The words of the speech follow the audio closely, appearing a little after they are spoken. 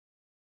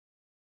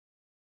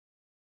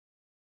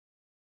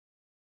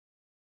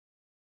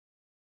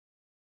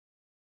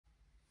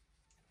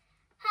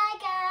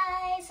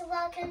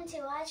welcome to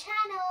our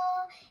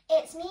channel.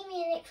 It's me,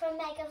 Munich from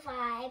Mega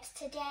Vibes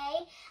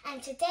today,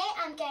 and today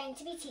I'm going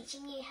to be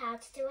teaching you how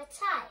to do a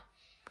tie.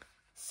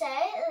 So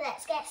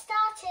let's get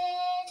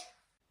started.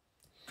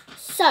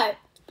 So,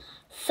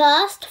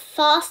 first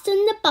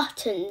fasten the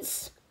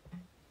buttons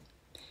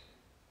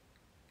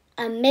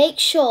and make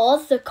sure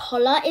the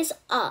collar is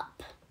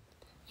up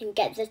and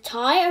get the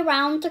tie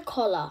around the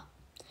collar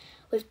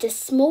with the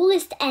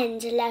smallest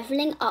end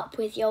levelling up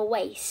with your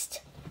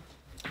waist.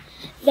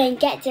 Then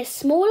get the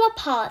smaller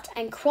part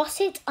and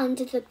cross it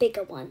under the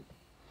bigger one.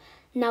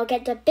 Now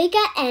get the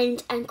bigger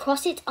end and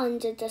cross it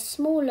under the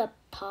smaller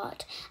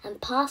part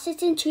and pass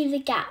it into the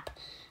gap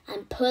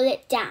and pull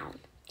it down.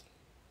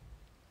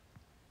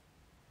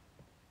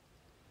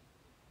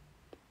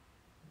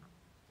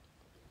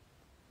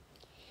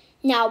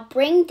 Now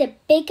bring the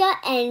bigger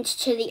end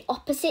to the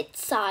opposite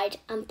side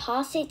and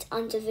pass it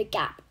under the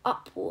gap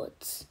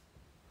upwards.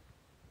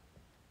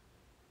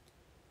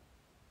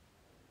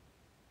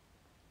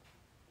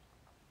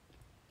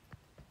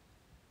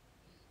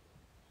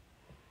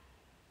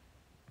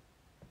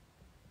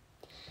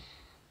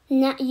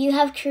 Now you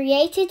have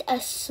created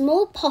a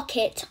small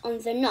pocket on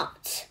the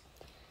knot.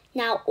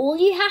 Now all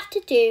you have to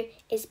do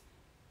is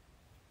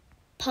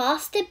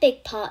pass the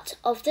big part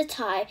of the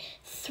tie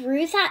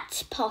through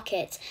that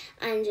pocket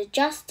and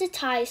adjust the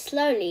tie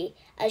slowly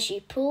as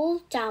you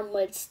pull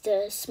downwards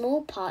the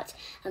small part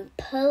and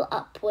pull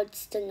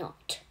upwards the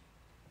knot.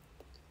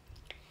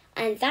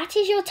 And that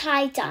is your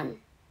tie done.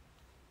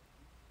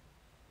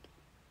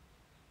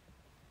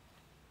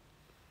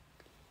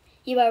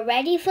 You are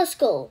ready for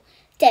school.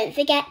 Don't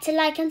forget to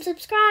like and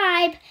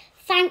subscribe.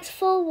 Thanks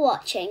for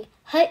watching.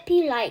 Hope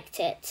you liked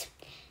it.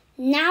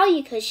 Now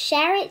you can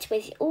share it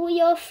with all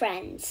your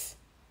friends.